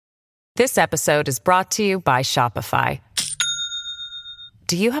This episode is brought to you by Shopify.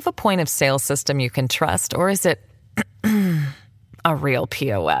 Do you have a point of sale system you can trust, or is it a real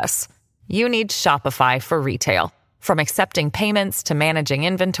POS? You need Shopify for retail. From accepting payments to managing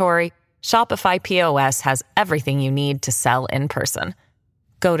inventory, Shopify POS has everything you need to sell in person.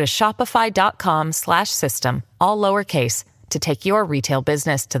 Go to shopify.com/system, all lowercase, to take your retail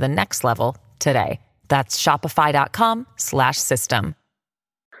business to the next level today. That's shopify.com/system.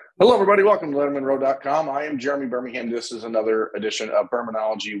 Hello, everybody. Welcome to LettermanRow.com. I am Jeremy Birmingham. This is another edition of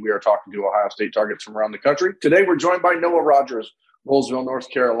Birminology. We are talking to Ohio State targets from around the country. Today, we're joined by Noah Rogers, Rolesville, North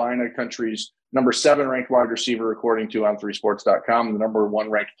Carolina, country's number 7 ranked wide receiver, according to On3Sports.com, the number 1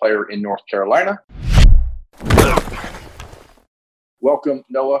 ranked player in North Carolina. Welcome,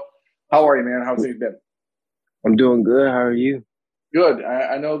 Noah. How are you, man? How's things been? I'm doing good. How are you? Good.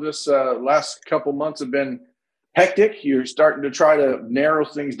 I know this last couple months have been hectic. You're starting to try to narrow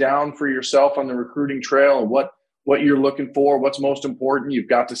things down for yourself on the recruiting trail and what you're looking for, what's most important. You've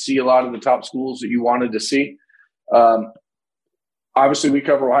got to see a lot of the top schools that you wanted to see. Obviously, we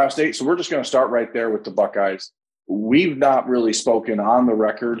cover Ohio State, so we're just going to start right there with the Buckeyes. We've not really spoken on the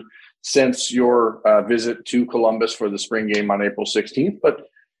record since your visit to Columbus for the spring game on April 16th. But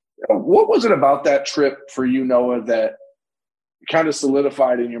what was it about that trip for you, Noah, that kind of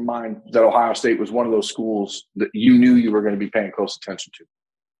solidified in your mind that Ohio State was one of those schools that you knew you were going to be paying close attention to?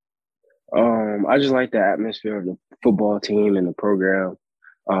 I just like the atmosphere of the football team and the program.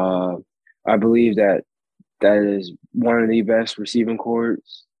 I believe that is one of the best receiving corps.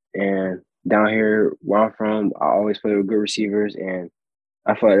 And down here where I'm from, I always play with good receivers. And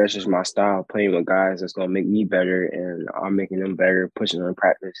I feel like that's just my style, playing with guys that's going to make me better, and I'm making them better, pushing them in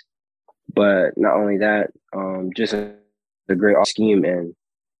practice. But not only that, just a great scheme and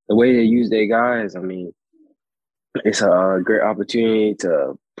the way they use their guys. I mean, it's a great opportunity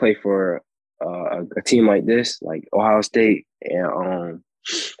to play for a team like this, like Ohio State, and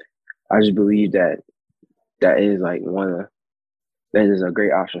I just believe that is like that is a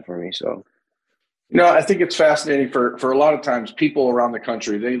great option for me. So, I think it's fascinating for a lot of times people around the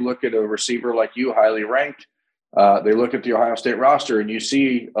country. They look at a receiver like you, highly ranked. They look at the Ohio State roster, and you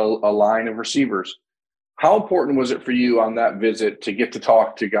see a line of receivers. How important was it for you on that visit to get to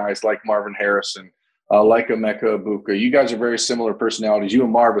talk to guys like Marvin Harrison, like Emeka Egbuka? You guys are very similar personalities. You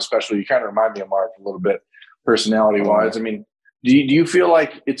and Marv especially, you kind of remind me of Marv a little bit personality-wise. I mean, do you feel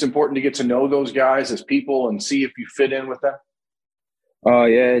like it's important to get to know those guys as people and see if you fit in with them?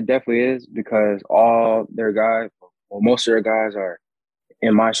 Yeah, it definitely is, because all their guys, well, most of their guys are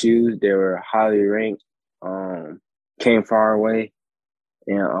in my shoes. They were highly ranked, came far away,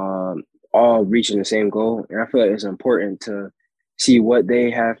 and all reaching the same goal. And I feel like it's important to see what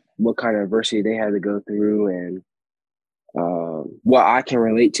they have, what kind of adversity they had to go through, and what I can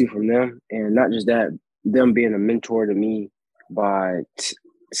relate to from them. And not just that, them being a mentor to me by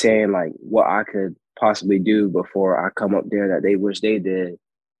saying like what I could possibly do before I come up there that they wish they did.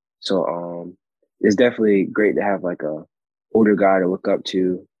 So it's definitely great to have like a older guy to look up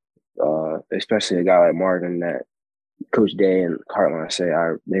to, especially a guy like Martin that Coach Day and Cartline say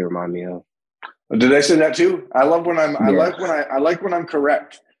they remind me of. Do they say that too? I love when I like when I'm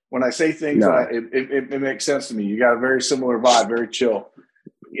correct. When I say things, it makes sense to me. You got a very similar vibe, very chill.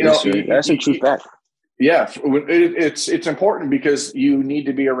 That's a true fact. Yeah, it's important because you need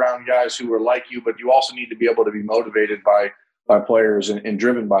to be around guys who are like you, but you also need to be able to be motivated by players and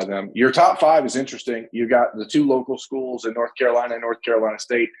driven by them. Your top 5 is interesting. You got the 2 local schools in North Carolina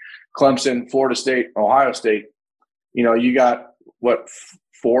State, Clemson, Florida State, Ohio State. You got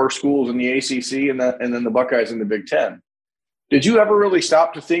 4 schools in the ACC and then the Buckeyes in the Big Ten. Did you ever really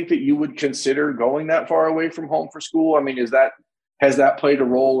stop to think that you would consider going that far away from home for school? I mean, has that played a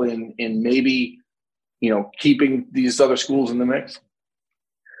role in maybe keeping these other schools in the mix?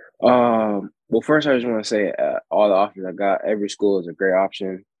 Well, first, I just want to say all the offers I got, every school is a great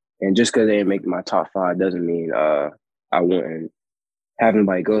option. And just because they didn't make my top 5 doesn't mean I wouldn't have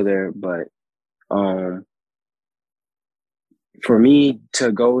anybody go there. But for me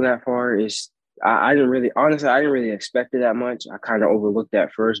to go that far I didn't really expect it that much. I kind of overlooked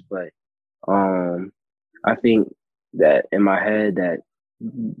that first, but I think that in my head that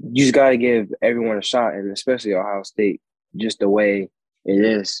you just got to give everyone a shot, and especially Ohio State, just the way it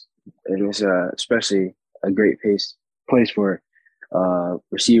is. And it's especially a great place for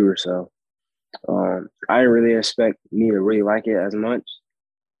receivers. So I didn't really expect me to really like it as much,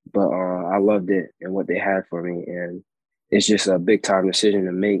 but I loved it and what they had for me. And it's just a big time decision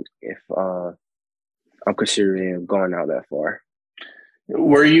to make if I'm considering going out that far.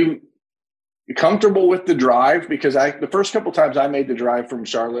 Were you comfortable with the drive? Because the first couple times I made the drive from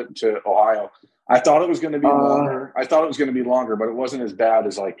Charlotte to Ohio, I thought it was going to be longer. But it wasn't as bad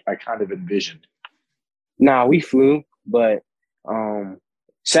as I kind of envisioned. Nah, we flew, but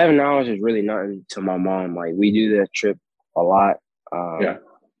 7 hours is really nothing to my mom. Like, we do that trip a lot.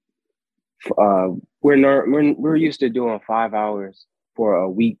 We're used to doing 5 hours for a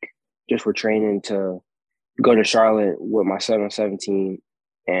week just for training to go to Charlotte with my son on 17,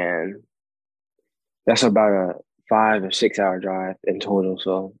 and that's about a 5 or 6 hour drive in total.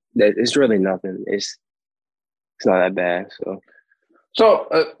 So it's really nothing. It's not that bad. So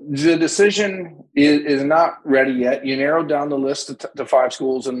the decision is not ready yet. You narrowed down the list to 5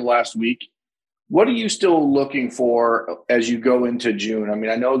 schools in the last week. What are you still looking for as you go into June? I mean,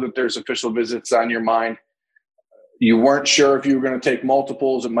 I know that there's official visits on your mind. You weren't sure if you were going to take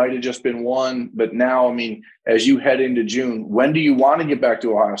multiples. It might have just been one. But now, I mean, as you head into June, when do you want to get back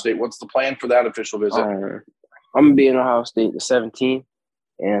to Ohio State? What's the plan for that official visit? I'm going to be in Ohio State the 17th,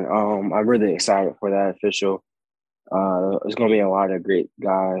 and I'm really excited for that official. There's going to be a lot of great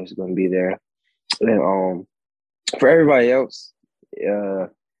guys going to be there. And for everybody else,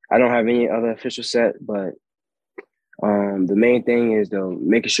 I don't have any other official set, but the main thing is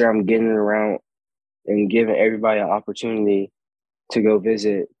making sure I'm getting around and giving everybody an opportunity to go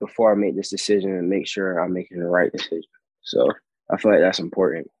visit before I make this decision and make sure I'm making the right decision. So I feel like that's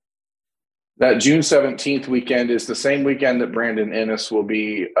important. That June 17th weekend is the same weekend that Brandon Ennis will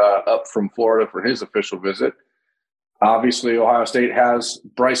be up from Florida for his official visit. Obviously, Ohio State has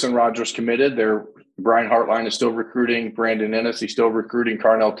Bryson Rogers committed. Brian Hartline is still recruiting Brandon Ennis. He's still recruiting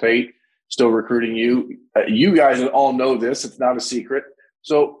Carnell Tate, still recruiting you. You guys all know this. It's not a secret.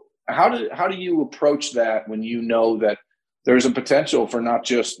 So how do you approach that when you know that there's a potential for not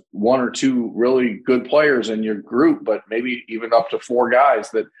just 1 or 2 really good players in your group, but maybe even up to 4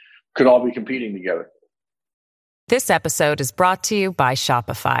 guys that could all be competing together? This episode is brought to you by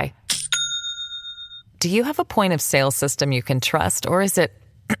Shopify. Do you have a point of sale system you can trust, or is it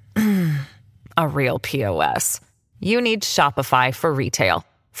a real POS? You need Shopify for retail.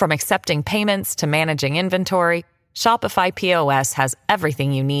 From accepting payments to managing inventory, Shopify POS has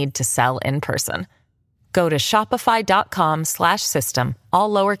everything you need to sell in person. Go to shopify.com/system, all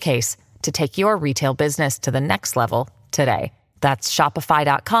lowercase, to take your retail business to the next level today. That's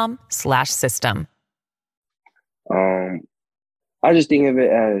shopify.com/system. I just think of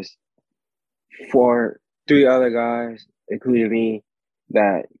it as 3 other guys, including me,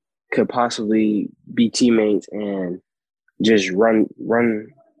 that could possibly be teammates and just run,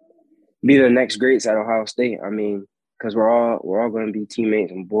 be the next greats at Ohio State. I mean, because we're all going to be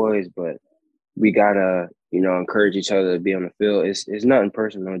teammates and boys, but we gotta, encourage each other to be on the field. It's nothing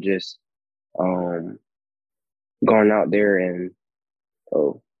personal, just going out there and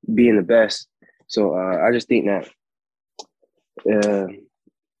being the best. So I just think that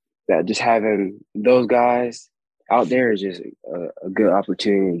that just having those guys out there is just a good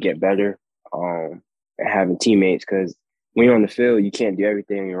opportunity to get better, and having teammates, because when you're on the field, you can't do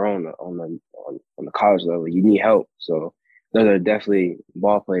everything on your own on the college level. You need help. So those are definitely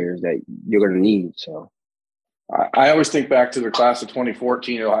ball players that you're going to need. So I always think back to the class of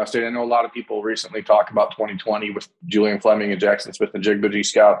 2014 at Ohio State. I know a lot of people recently talk about 2020 with Julian Fleming and Jackson Smith and Jigba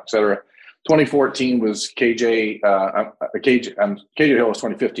Scott, et cetera. 2014 was KJ Hill was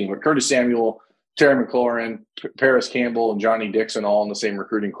 2015, but Curtis Samuel, Terry McLaurin, Paris Campbell, and Johnny Dixon all in the same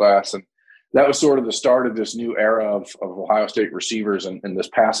recruiting class. And that was sort of the start of this new era of Ohio State receivers and this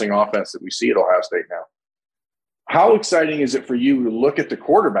passing offense that we see at Ohio State now. How exciting is it for you to look at the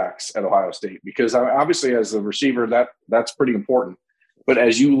quarterbacks at Ohio State? Because obviously as a receiver, that's pretty important. But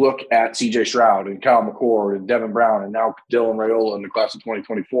as you look at C.J. Stroud and Kyle McCord and Devin Brown and now Dylan Raiola in the class of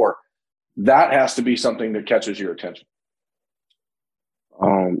 2024, that has to be something that catches your attention.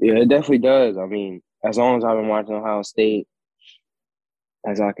 Yeah, it definitely does. I mean, as long as I've been watching Ohio State,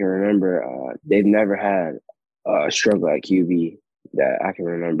 as I can remember, they've never had a struggle at QB that I can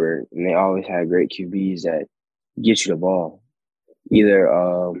remember. And they always had great QBs that get you the ball, either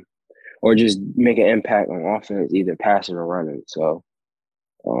or just make an impact on offense, either passing or running. So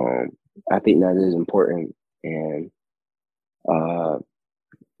I think that is important. And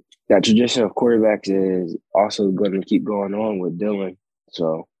that tradition of quarterbacks is also going to keep going on with Dylan.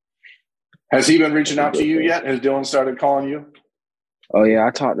 So, has he been reaching out to you yet? Has Dylan started calling you? Oh yeah,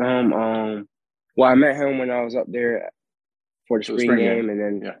 I talked to him. I met him when I was up there for the spring game, and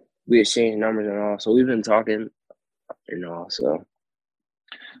then we exchanged numbers and all. So we've been talking, and all. So,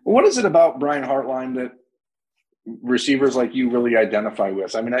 what is it about Brian Hartline that receivers like you really identify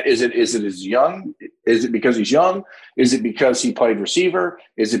with? I mean, is it as young? Is it because he's young? Is it because he played receiver?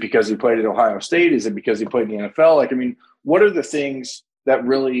 Is it because he played at Ohio State? Is it because he played in the NFL? Like, I mean, what are the things that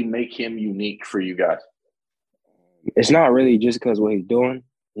really make him unique for you guys? It's not really just because what he's doing.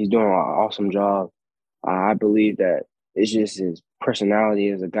 He's doing an awesome job. I believe that it's just his personality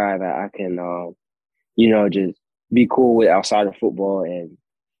as a guy that I can, just be cool with outside of football and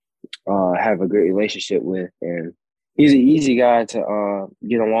have a great relationship with. And he's an easy guy to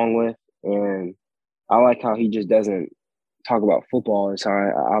get along with. And I like how he just doesn't talk about football all the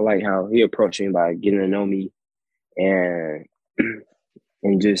time. I like how he approached me by getting to know me and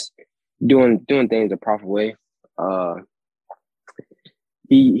just doing things the proper way.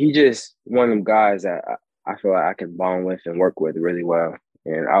 He just one of them guys that I feel like I can bond with and work with really well.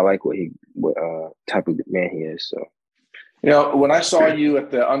 And I like what type of man he is. So, when I saw you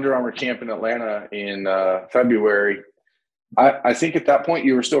at the Under Armour camp in Atlanta in February, I think at that point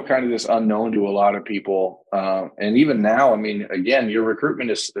you were still kind of this unknown to a lot of people. And even now, I mean, again, your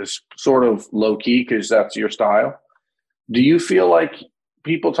recruitment is sort of low key because that's your style. Do you feel like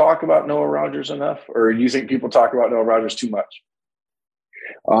people talk about Noah Rogers enough, or do you think people talk about Noah Rogers too much?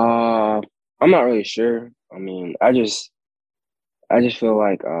 I'm not really sure. I mean, I just feel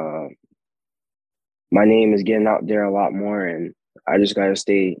like my name is getting out there a lot more, and I just gotta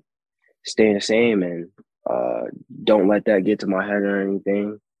stay the same and don't let that get to my head or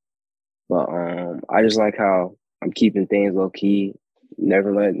anything. But I just like how I'm keeping things low key,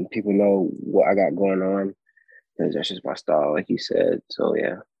 never letting people know what I got going on. Because that's just my style, like you said. So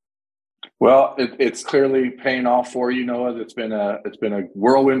yeah. Well, it's clearly paying off for you, Noah. It's been a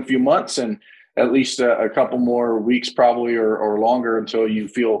whirlwind few months, and at least a couple more weeks probably or longer until you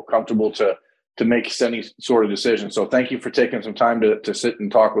feel comfortable to make any sort of decision. So thank you for taking some time to sit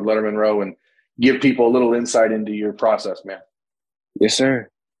and talk with Letterman Row and give people a little insight into your process, man. Yes, sir.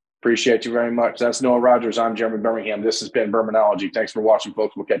 Appreciate you very much. That's Noah Rogers. I'm Jeremy Birmingham. This has been Birminology. Thanks for watching,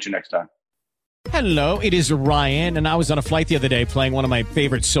 folks. We'll catch you next time. Hello, it is Ryan, and I was on a flight the other day playing one of my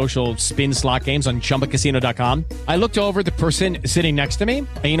favorite social spin slot games on ChumbaCasino.com. I looked over at the person sitting next to me,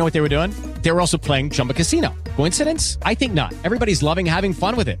 and you know what they were doing? They were also playing Chumba Casino. Coincidence? I think not. Everybody's loving having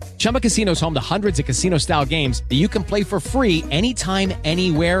fun with it. Chumba Casino is home to hundreds of casino-style games that you can play for free anytime,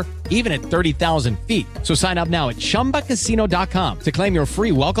 anywhere, even at 30,000 feet. So sign up now at ChumbaCasino.com to claim your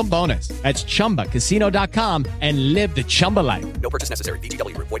free welcome bonus. That's ChumbaCasino.com and live the Chumba life. No purchase necessary.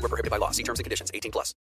 VGW. Void where prohibited by law. See terms and conditions. 18+.